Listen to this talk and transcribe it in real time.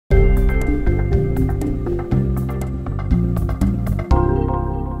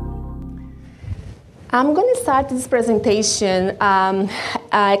I'm going to start this presentation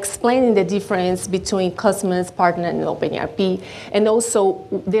explaining the difference between customers, partner, and OpenERP, and also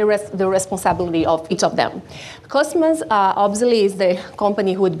the responsibility of each of them. Customers, obviously, is the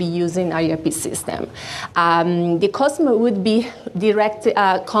company who would be using our ERP system. The customer would be direct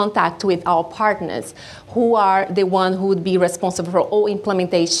contact with our partners, who are the one who would be responsible for all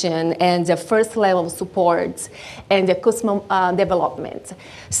implementation and the first level of support and the customer development.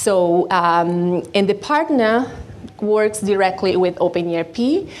 So, and the partner works directly with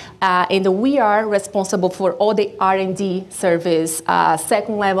OpenERP, and we are responsible for all the R&D service,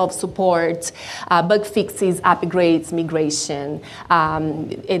 second level of support, bug fixes, upgrades, migration,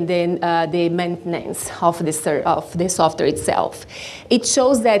 and then the maintenance of the software itself. It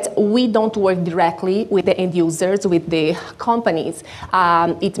shows that we don't work directly with the end users, with the companies.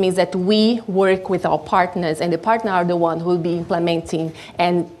 It means that we work with our partners, and the partners are the ones who will be implementing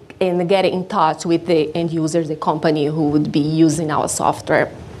and get in touch with the end users, the company who would be using our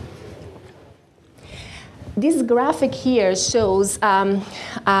software. This graphic here shows the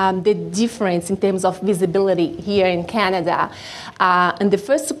difference in terms of visibility here in Canada. In the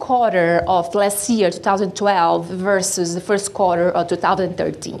first quarter of last year, 2012, versus the first quarter of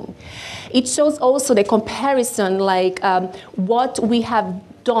 2013. It shows also the comparison, like what we have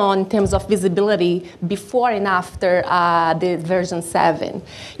done in terms of visibility before and after the version 7.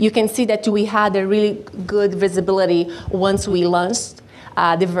 You can see that we had a really good visibility once we launched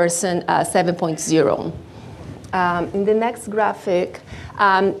the version 7.0. In the next graphic,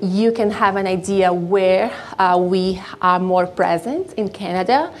 you can have an idea where we are more present in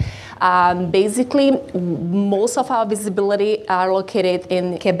Canada. Basically, most of our visibility are located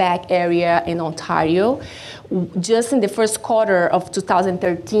in Quebec area in Ontario. Just in the first quarter of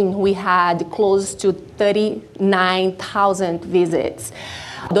 2013, we had close to 39,000 visits.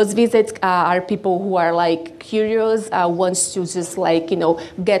 Those visits are people who are like curious, wants to just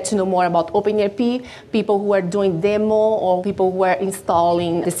get to know more about OpenERP, people who are doing demo, or people who are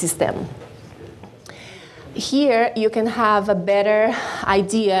installing the system. Here, you can have a better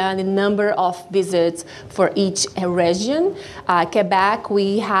idea on the number of visits for each region. Quebec,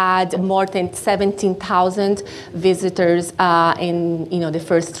 we had more than 17,000 visitors in the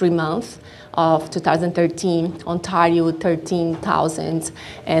first 3 months of 2013. Ontario, 13,000,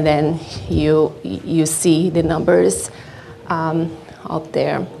 and then you see the numbers out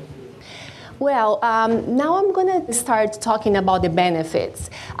there. Well, now I'm going to start talking about the benefits.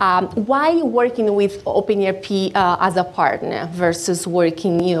 Why working with OpenERP as a partner versus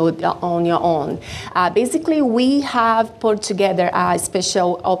working on your own? Basically, we have put together a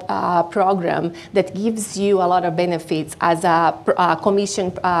special program that gives you a lot of benefits as a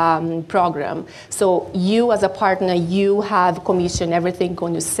commission program. So you as a partner, you have commission everything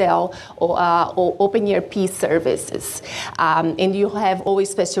going to sell or OpenERP services. And you have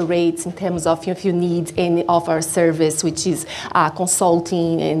always special rates in terms of if you need any of our service, which is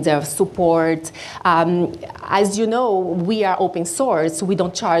consulting and support. As you know, we are open source. We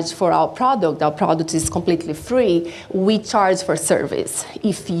don't charge for our product. Our product is completely free. We charge for service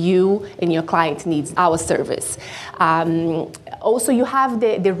if you and your client needs our service. Also, you have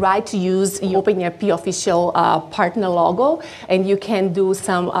the right to use OpenERP official partner logo, and you can do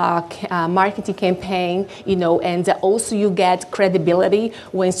some marketing campaign, and also you get credibility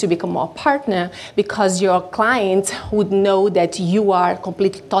once you become a partner, because your client would know that you are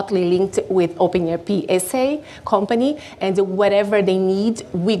totally linked with OpenERP SA company, and whatever they need,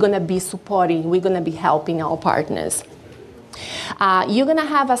 we're going to be supporting, we're going to be helping our partners. You're going to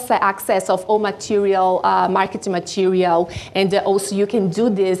have access of all material, marketing material, and also you can do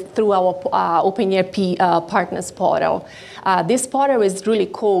this through our OpenERP Partners Portal. This portal is really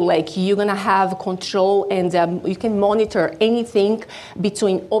cool. Like, you're going to have control, and you can monitor anything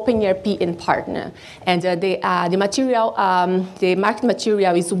between OpenERP and partner. And the material, the marketing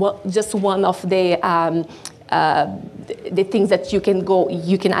material is just one of the things that you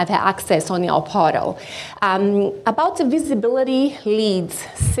can have access on your portal. About the visibility, leads,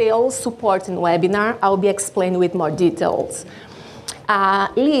 sales, support, and webinar, I'll be explaining with more details.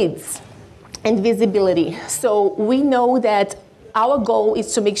 Leads and visibility. So we know that our goal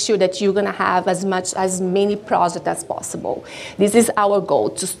is to make sure that you're going to have as many projects as possible. This is our goal,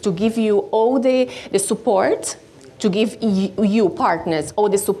 to give you all the support, to give you partners all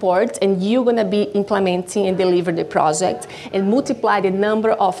the support, and you're going to be implementing and deliver the project and multiply the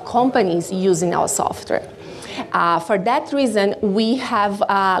number of companies using our software. For that reason, we have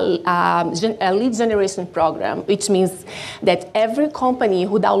a lead generation program, which means that every company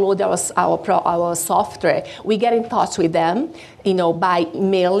who downloads our software, we get in touch with them, by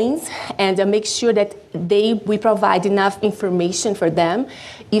mailings, and make sure that we provide enough information for them,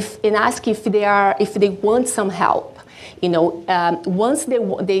 and ask if they want some help. Once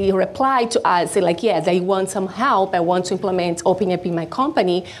they reply to us, say like, yes, I want some help, I want to implement OpenERP in my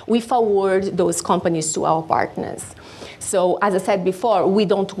company, we forward those companies to our partners. So as I said before, we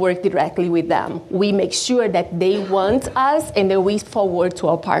don't work directly with them. We make sure that they want us, and then we forward to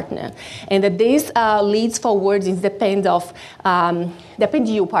our partner. And that these leads forwarding depend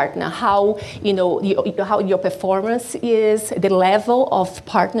you, partner, how how your performance is, the level of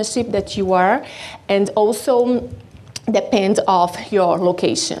partnership that you are, and also depend of your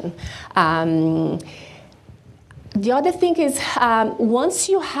location. The other thing is, once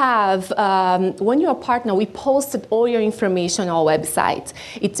you have, when you're a partner, we posted all your information on our website.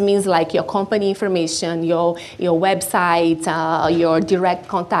 It means like your company information, your website, your direct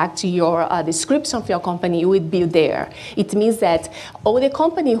contact, your description of your company would be there. It means that all the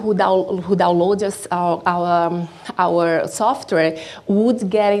company who download our software would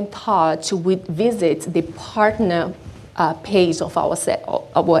get in touch with visit the partner page of our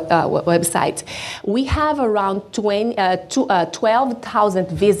website. We have around 12,000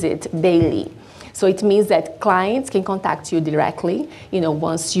 visits daily. So it means that clients can contact you directly,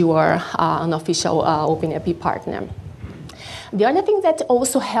 once you are an official OpenERP partner. The other thing that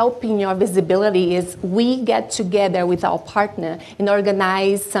also helps in your visibility is we get together with our partner and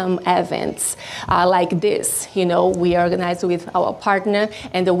organize some events like this. We organize with our partner,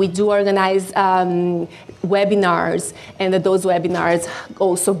 and we do organize webinars, and those webinars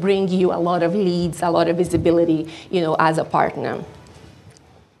also bring you a lot of leads, a lot of visibility, as a partner.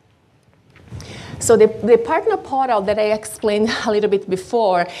 So the partner portal that I explained a little bit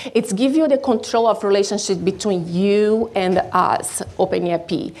before, it gives you the control of relationship between you and us,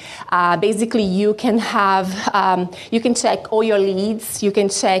 OpenERP. Basically, you can check all your leads, you can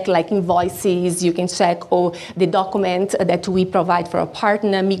check like invoices, you can check all the documents that we provide for a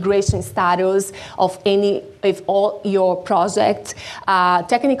partner, migration status of all your projects,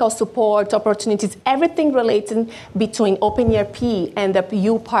 technical support, opportunities, everything related between OpenERP and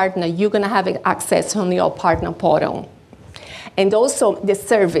you partner, you're gonna have access on your partner portal. And also the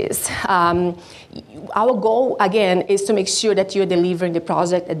service. Our goal, again, is to make sure that you're delivering the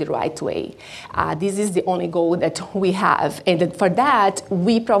project in the right way. This is the only goal that we have. And for that,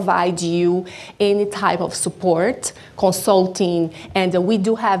 we provide you any type of support, consulting, and we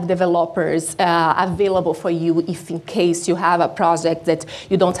do have developers available for you if in case you have a project that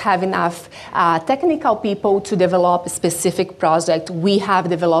you don't have enough technical people to develop a specific project. We have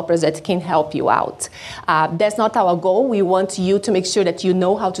developers that can help you out. That's not our goal. We want you to make sure that you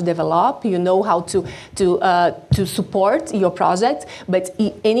know how to develop, you know how to support your project, but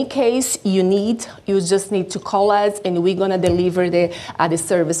in any case you just need to call us, and we're gonna deliver the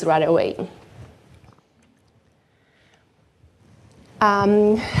service right away.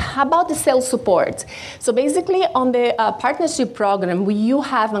 About the sales support. So basically on the partnership program, you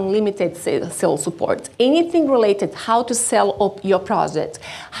have unlimited sales support. Anything related how to sell up your project,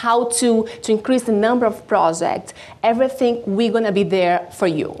 how to increase the number of projects, everything, we're gonna be there for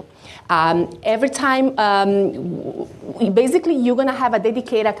you. Every time, basically, you're going to have a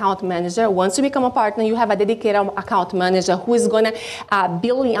dedicated account manager. Once you become a partner, you have a dedicated account manager who is going to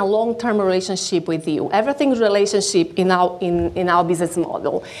build a long-term relationship with you. Everything is relationship in our business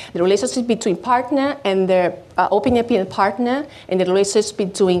model. The relationship between partner and the OpenERP and partner, and the relationship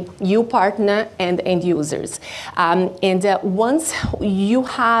between you partner and end users. Once you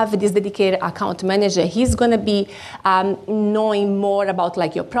have this dedicated account manager, he's going to be knowing more about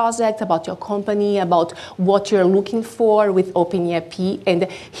like your project, about your company, about what you're looking for with OpenERP, and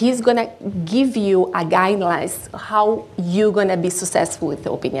he's going to give you a guidelines how you're going to be successful with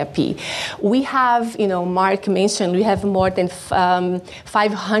OpenERP. We have, Mark mentioned, we have more than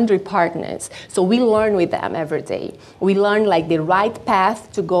 500 partners, so we learn with them every day. We learn like the right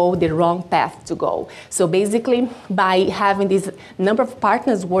path to go, the wrong path to go. So basically, by having this number of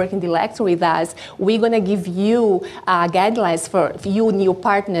partners working directly with us, we're going to give you guidelines for you new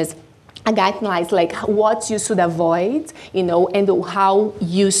partners, guidelines like what you should avoid, and how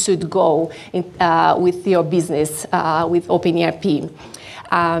you should go with your business with OpenERP.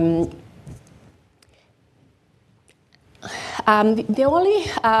 The only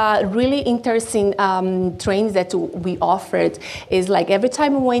really interesting trainings that we offered is like every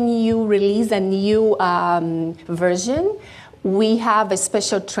time when you release a new version, We have a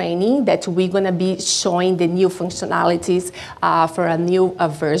special training that we're going to be showing the new functionalities for a new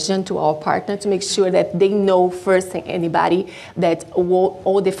version to our partner to make sure that they know first than anybody that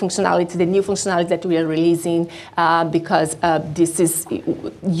all the functionalities, the new functionalities that we are releasing, because this is,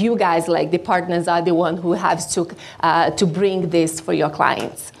 you guys, like the partners, are the one who have to bring this for your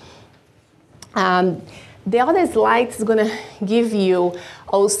clients. The other slide is going to give you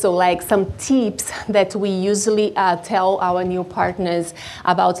also like some tips that we usually tell our new partners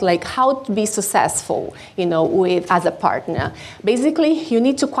about like how to be successful, as a partner. Basically, you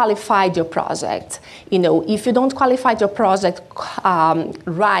need to qualify your project. If you don't qualify your project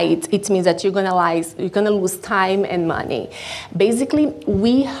right, it means that you're gonna lose time and money. Basically,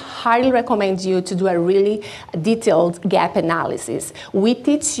 we highly recommend you to do a really detailed gap analysis. We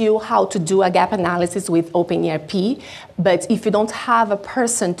teach you how to do a gap analysis with OpenERP, but if you don't have a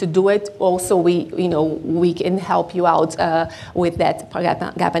person to do it, also we can help you out with that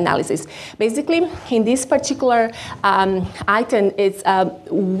gap analysis. Basically, in this particular item, it's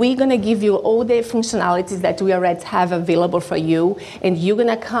we're gonna give you all the functionalities that we already have available for you, and you're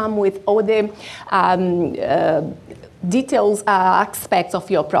gonna come with all the details aspects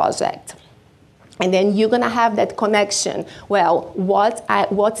of your project. And then you're gonna have that connection. Well, what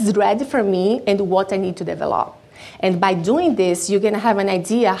is ready for me and what I need to develop. And by doing this, you're going to have an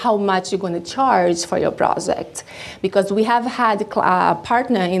idea how much you're going to charge for your project. Because we have had a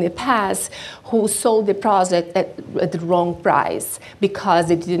partner in the past who sold the project at the wrong price because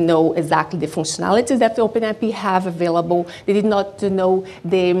they didn't know exactly the functionalities that OpenERP have available. They did not know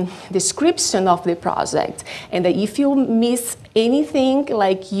the description of the project. And if you miss anything,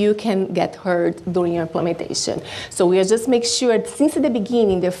 like, you can get hurt during your implementation. So we just make sure since the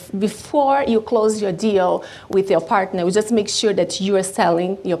beginning, before you close your deal with your partner, we just make sure that you are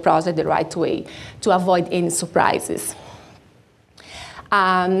selling your project the right way to avoid any surprises.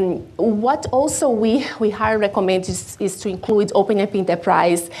 What also we highly recommend is to include OpenERP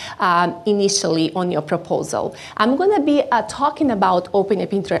Enterprise initially on your proposal. I'm going to be talking about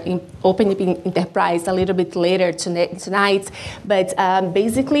OpenERP Enterprise a little bit later tonight, but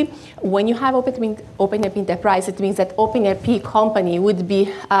basically when you have OpenERP Enterprise, it means that OpenERP company would be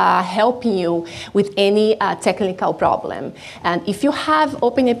helping you with any technical problem. And if you have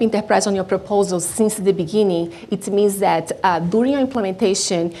OpenERP Enterprise on your proposal since the beginning, it means that during your implementation,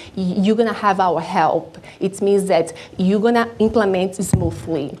 you're going to have our help. It means that you're going to implement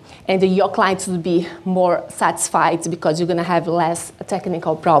smoothly, and your clients will be more satisfied because you're going to have less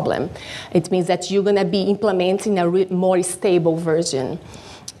technical problem. It means that you're going to be implementing a more stable version.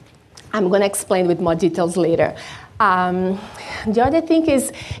 I'm going to explain with more details later. The other thing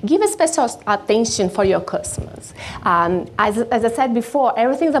is give a special attention for your customers. As I said before,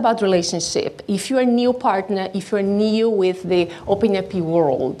 everything's about relationship. If you're a new partner, if you're new with the OpenERP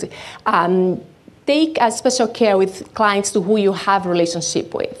world, take a special care with clients to who you have a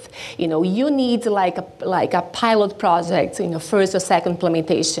relationship with. You need like a pilot project, first or second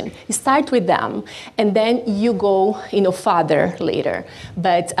implementation. You start with them, and then you go, further later.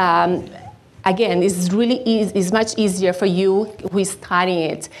 But again, it's much easier for you who is starting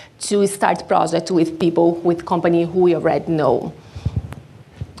it to start project with people, with company who you already know.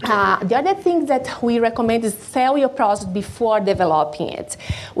 The other thing that we recommend is sell your project before developing it.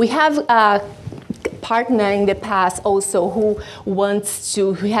 We have a partner in the past also who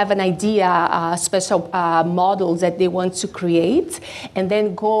have an idea, special models that they want to create, and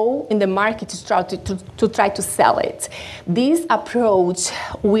then go in the market to try to sell it. This approach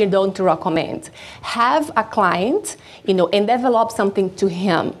we don't recommend. Have a client, and develop something to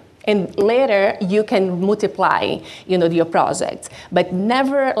him. And later you can multiply, your project. But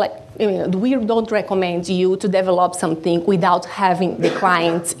never, we don't recommend you to develop something without having the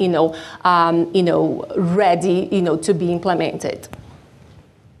client, ready, to be implemented.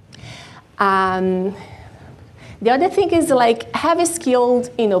 The other thing is have a skilled,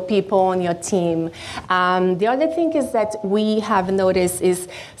 people on your team. The other thing is that we have noticed is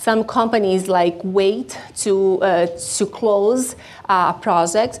some companies wait to close a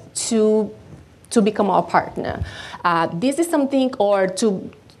project to become our partner. This is something, or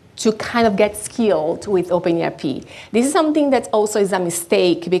to kind of get skilled with OpenERP. This is something that also is a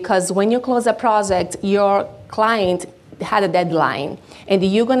mistake, because when you close a project, your client had a deadline, and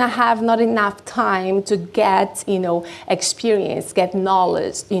you're gonna have not enough time to get, experience, get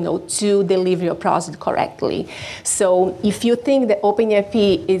knowledge, to deliver your project correctly. So if you think that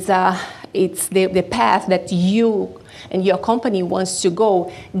OpenERP is it's the path that you and your company wants to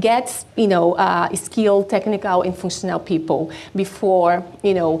go, get skilled, technical, and functional people before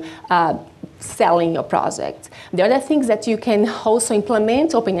selling your project. The other things that you can also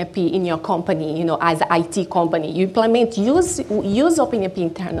implement OpenERP in your company, as an IT company. You use OpenERP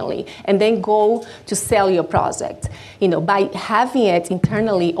internally, and then go to sell your project. By having it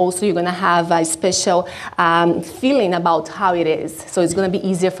internally, also you're going to have a special feeling about how it is. So it's going to be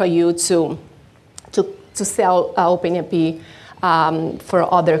easier for you to sell OpenERP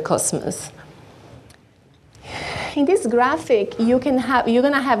for other customers. In this graphic, you're going to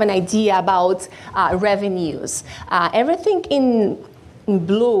have an idea about revenues. Everything in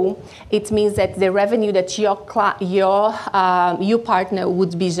blue, it means that the revenue that your partner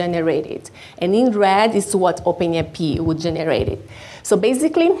would be generated. And in red is what OpenERP would generate it. So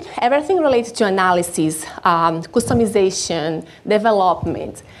basically, everything related to analysis, customization,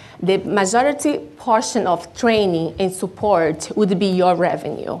 development, the majority portion of training and support would be your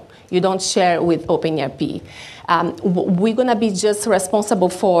revenue. You don't share with OpenERP. We're going to be just responsible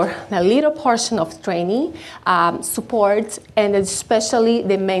for a little portion of training, support, and especially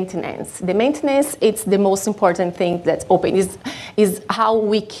the maintenance. The maintenance, it's the most important thing that is how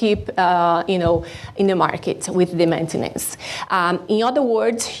we keep, in the market with the maintenance. In other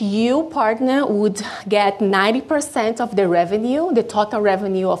words, you partner would get 90% of the revenue, the total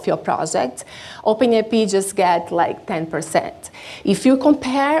revenue of your project. OpenERP just get like 10%. If you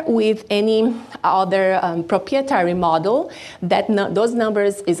compare with any other proprietary model, those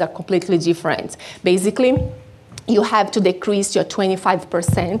numbers are completely different. Basically, you have to decrease your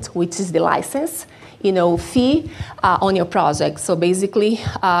 25%, which is the license, fee on your project. So basically,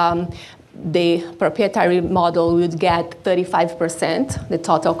 the proprietary model would get 35%, the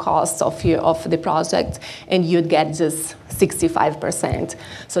total cost of the project, and you'd get just 65%.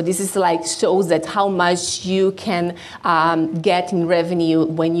 So this is shows that how much you can get in revenue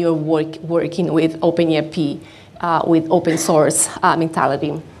when you're working with OpenERP, with open source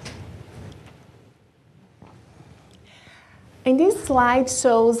mentality. And this slide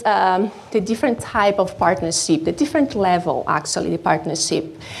shows the different type of partnership, the different level, actually, the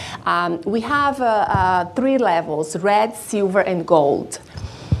partnership. We have 3 levels, red, silver, and gold.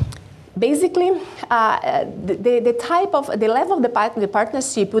 Basically, the level of the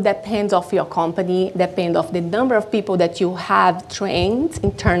partnership would depend of your company, depend of the number of people that you have trained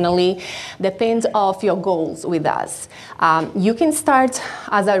internally, depends of your goals with us. You can start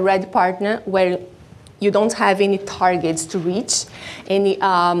as a red partner where you don't have any targets to reach, any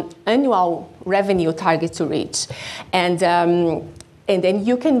annual revenue target to reach. And then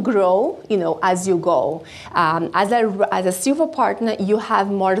you can grow, as you go. As a silver partner, you have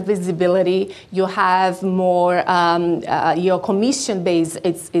more visibility, you have more, your commission base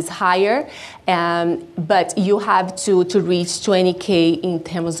is higher, but you have to reach 20K in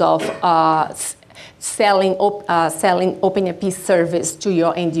terms of selling OpenERP service to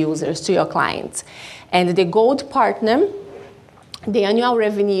your end users, to your clients. And the gold partner, the annual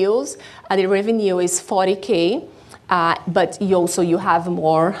revenues, the revenue is 40K, but you have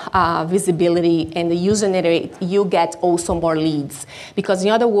more visibility, and you get also more leads. Because in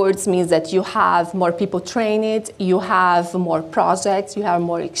other words, means that you have more people trained, you have more projects, you have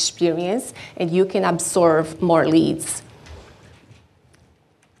more experience, and you can absorb more leads.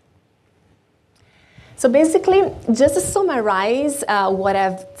 So basically, just to summarize what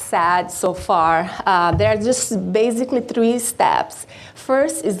I've said so far, there are just basically 3 steps.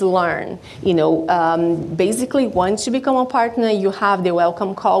 First is learn. Basically, once you become a partner, you have the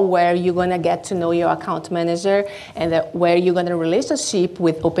welcome call where you're going to get to know your account manager, and where you're going to relationship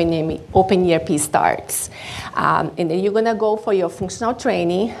with OpenERP starts. And then you're going to go for your functional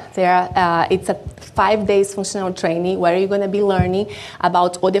training. It's a 5 days functional training where you're going to be learning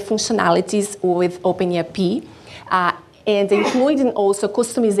about all the functionalities with OpenERP. And including also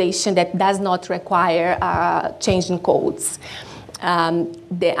customization that does not require changing codes.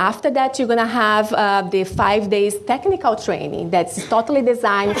 After that, you're going to have the 5 days technical training that's totally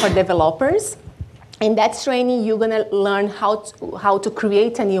designed for developers. In that training, you're going to learn how to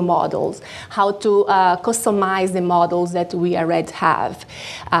create a new models, how to customize the models that we already have.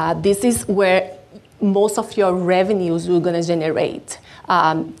 This is where most of your revenues you're going to generate.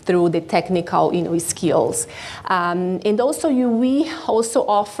 Through the technical skills. And also we also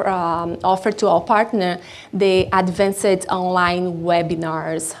offer to our partner the advanced online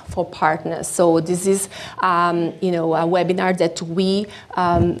webinars for partners. So this is a webinar that we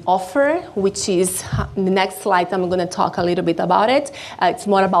offer, which is the next slide. I'm going to talk a little bit about it. It's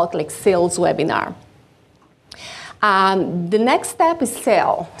more about sales webinar. The next step is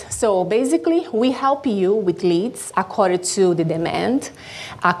sell. So basically, we help you with leads according to the demand,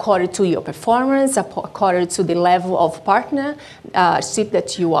 according to your performance, according to the level of partnership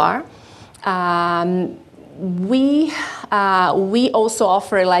that you are. We also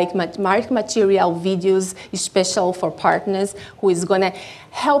offer like market material videos special for partners who is going to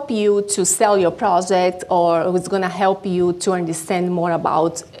help you to sell your project or who's going to help you to understand more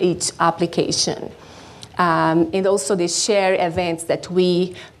about each application. And also they share events that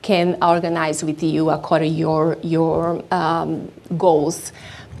we can organize with you according to your goals.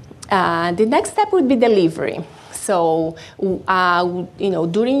 The next step would be delivery. So,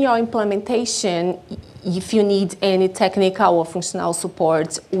 during your implementation, if you need any technical or functional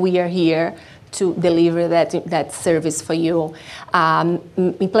support, we are here to deliver that service for you.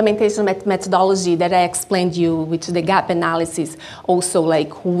 Implementation methodology that I explained you, which is the gap analysis, also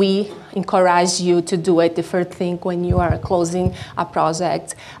like we encourage you to do it the first thing when you are closing a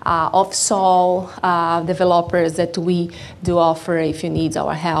project. Offshore developers that we do offer if you need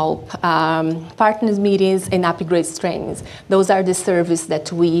our help. Partners meetings and upgrades trainings. Those are the services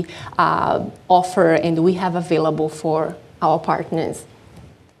that we offer and we have available for our partners.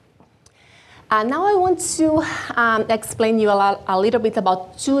 Now I want to explain you a little bit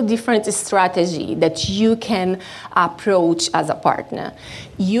about two different strategies that you can approach as a partner.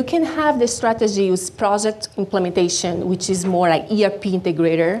 You can have the strategy with project implementation, which is more like ERP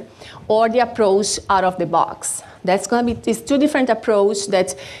integrator, or the approach out of the box. That's going to be these two different approaches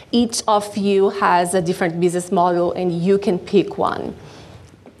that each of you has a different business model and you can pick one.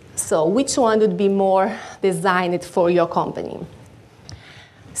 So which one would be more designed for your company?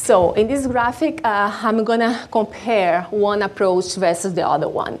 So in this graphic, I'm going to compare one approach versus the other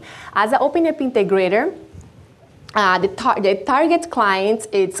one. As an OpenERP integrator, the target client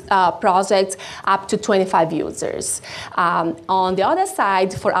is projects up to 25 users. On the other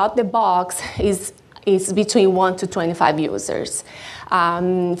side, for out the box, is between 1 to 25 users.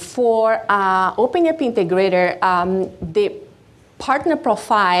 For OpenERP integrator, the partner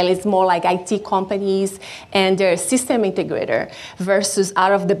profile is more like IT companies and their system integrator versus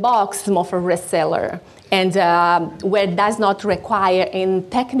out of the box, more for reseller. And where it does not require any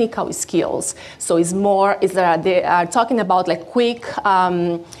technical skills. So it's more, they are talking about like quick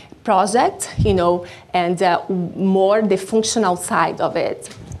project, and more the functional side of it.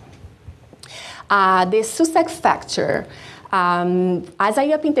 The success factor. As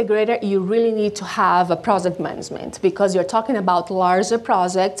a ERP integrator, you really need to have a project management because you're talking about larger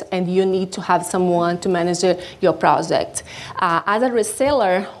projects and you need to have someone to manage your project. As a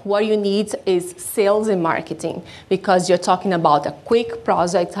reseller, what you need is sales and marketing because you're talking about a quick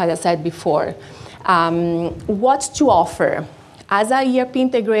project, as I said before. What to offer? As a ERP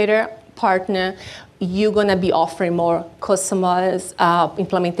integrator partner, you're going to be offering more customized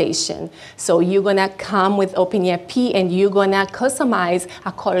implementation. So you're going to come with OpenERP and you're going to customize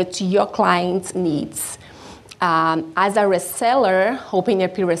according to your client's needs. As a reseller,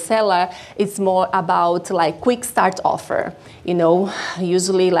 OpenERP reseller, it's more about like quick start offer.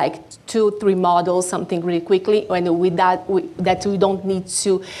 Usually like 2-3 models, something really quickly, and with that we don't need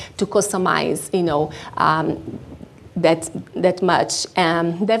to customize, that much.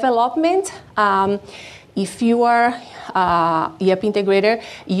 Development, if you are ERP integrator,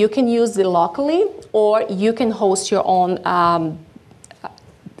 you can use it locally or you can host your own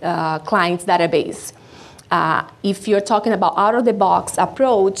client database. If you're talking about out-of-the-box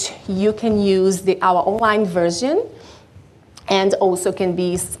approach, you can use our online version and also can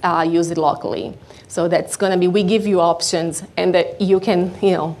be used locally. So that's going to be, we give you options and that you can,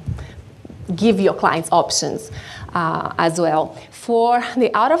 give your clients options as well. For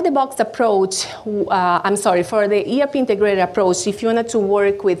the out-of-the-box approach, for the ERP integrated approach, if you wanted to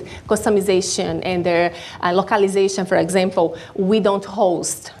work with customization and their localization, for example, we don't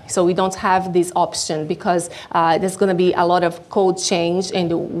host. So we don't have this option because there's going to be a lot of code change,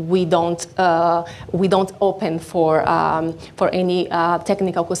 and we don't open for any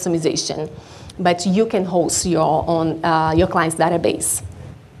technical customization. But you can host your own your client's database.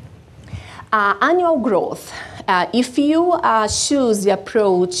 Annual growth. If you choose the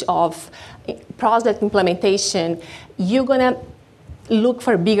approach of project implementation, you're going to look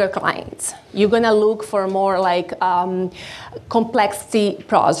for bigger clients. You're going to look for more like complexity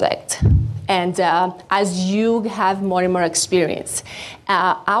project. And as you have more and more experience,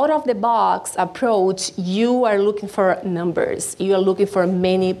 out of the box approach, you are looking for numbers. You are looking for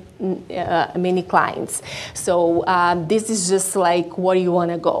many clients. So this is just like where you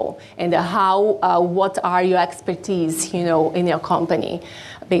want to go and what are your expertise, in your company,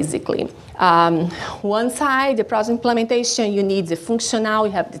 basically. One side, the project implementation, you need the functional,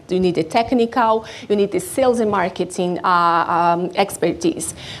 you need the technical, you need the sales and marketing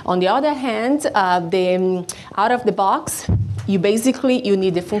expertise. On the other hand, the out of the box, You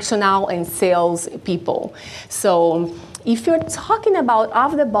need the functional and sales people. So if you're talking about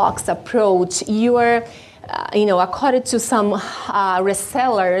out-of-the-box approach, you are according to some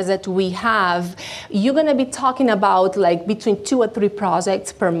resellers that we have, you're going to be talking about like between 2 or 3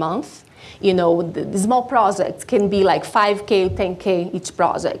 projects per month. The small projects can be like 5K, 10K each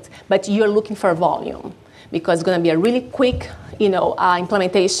project, but you're looking for volume because it's going to be a really quick,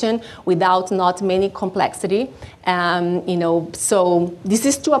 implementation without not many complexity. So this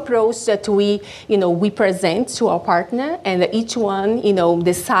is two approaches that we present to our partner, and each one,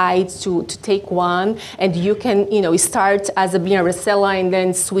 decides to take one, and you can, start as being a reseller and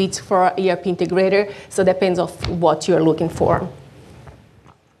then switch for ERP integrator. So it depends on what you're looking for.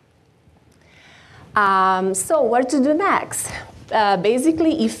 So what to do next?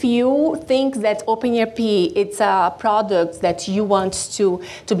 Basically, if you think that OpenERP it's a product that you want to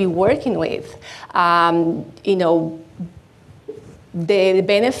be working with, the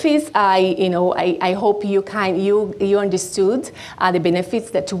benefits, I hope you understood the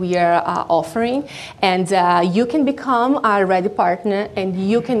benefits that we are offering, and you can become a ready partner and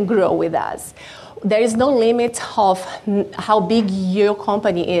you can grow with us. There is no limit of how big your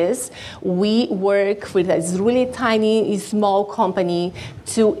company is. We work with a really tiny, small company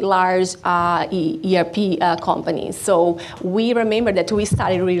to large ERP companies. So we remember that we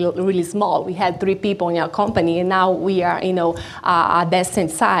started really small. We had 3 people in our company, and now we are, a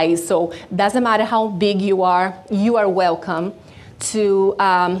decent size. So doesn't matter how big you are welcome to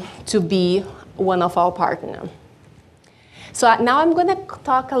be one of our partners. So now I'm going to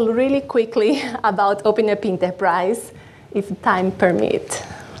talk really quickly about OpenERP Enterprise, if time permits.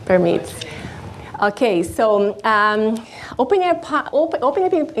 Okay, so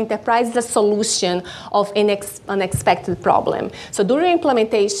OpenERP Enterprise is a solution of an unexpected problem. So during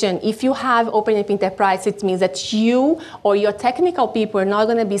implementation, if you have OpenERP Enterprise, it means that you or your technical people are not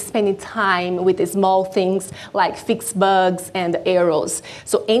going to be spending time with the small things like fix bugs and errors.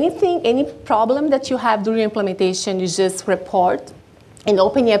 So any problem that you have during implementation, you just report, and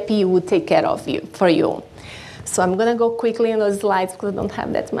OpenERP will take care of for you. So I'm going to go quickly on those slides because I don't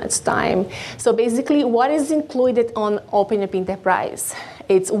have that much time. So basically, what is included on OpenERP Enterprise?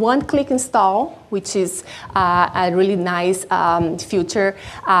 It's one-click install, which is a really nice feature.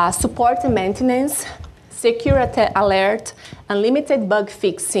 Support and maintenance, secure alert, unlimited bug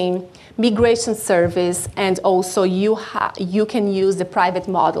fixing, migration service, and also you can use the private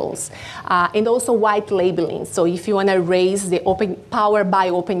models, and also white labeling. So if you want to raise the powered by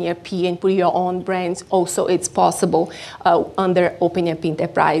OpenERP and put your own brand, also it's possible under OpenERP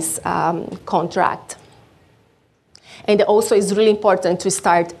Enterprise contract. And also it's really important to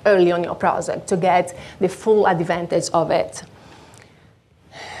start early on your project to get the full advantage of it.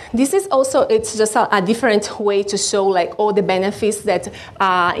 This is also, it's just a different way to show like all the benefits that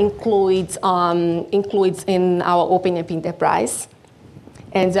includes in our OpenERP Enterprise.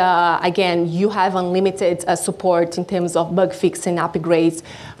 And again, you have unlimited support in terms of bug fixing upgrades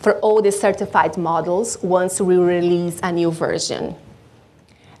for all the certified models once we release a new version.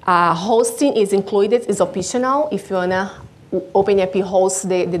 Hosting is included, is optional if you wanna OpenERP host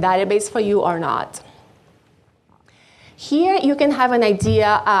the database for you or not. Here you can have an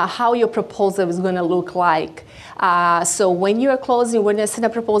idea how your proposal is going to look like. So when you are closing, when you send a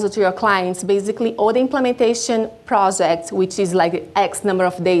proposal to your clients, basically all the implementation project, which is like X number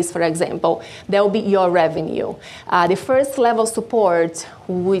of days, for example, that will be your revenue. The first level support,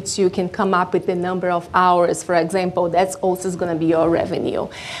 which you can come up with the number of hours, for example, that's also going to be your revenue.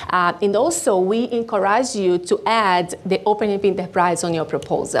 And also we encourage you to add the OpenERP Enterprise on your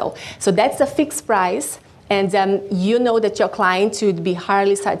proposal. So that's a fixed price. And you know that your client would be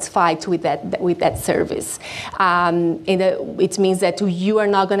highly satisfied with that service. And it means that you are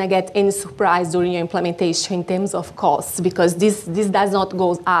not going to get any surprise during your implementation in terms of costs, because this does not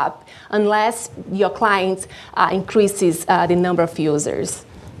go up unless your client increases the number of users.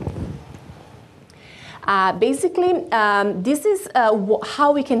 Basically, this is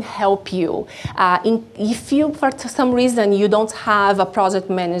how we can help you. If you, for some reason, you don't have a project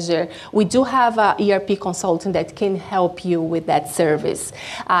manager, we do have an ERP consultant that can help you with that service.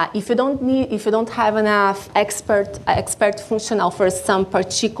 If you don't have enough expert functional for some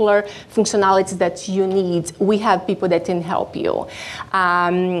particular functionalities that you need, we have people that can help you.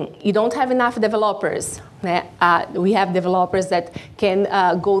 You don't have enough developers. We have developers that can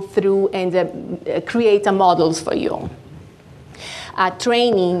go through and create models for you.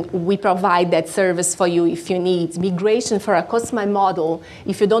 training, we provide that service for you if you need. Migration for a customized model,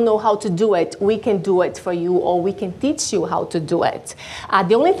 if you don't know how to do it, we can do it for you, or we can teach you how to do it.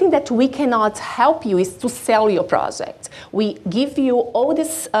 The only thing that we cannot help you is to sell your project. We give you all the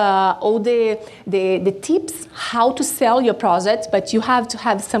tips how to sell your project, but you have to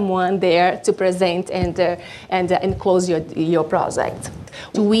have someone there to present and close your project.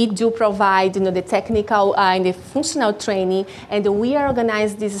 We do provide the technical and the functional training, and we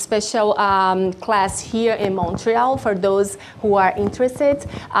organize this special class here in Montreal for those who are interested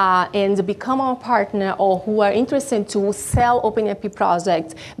and become our partner, or who are interested to sell OpenERP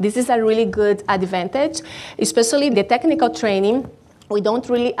projects. This is a really good advantage, especially the technical training. We don't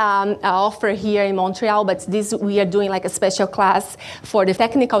really offer here in Montreal, but we are doing like a special class for the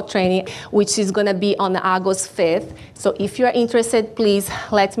technical training, which is going to be on August 5th. So if you're interested, please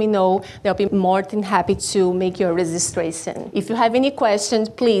let me know. They'll be more than happy to make your registration. If you have any questions,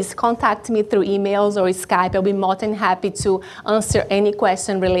 please contact me through emails or Skype. I'll be more than happy to answer any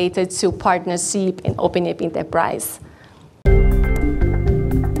question related to partnership in OpenERP Enterprise.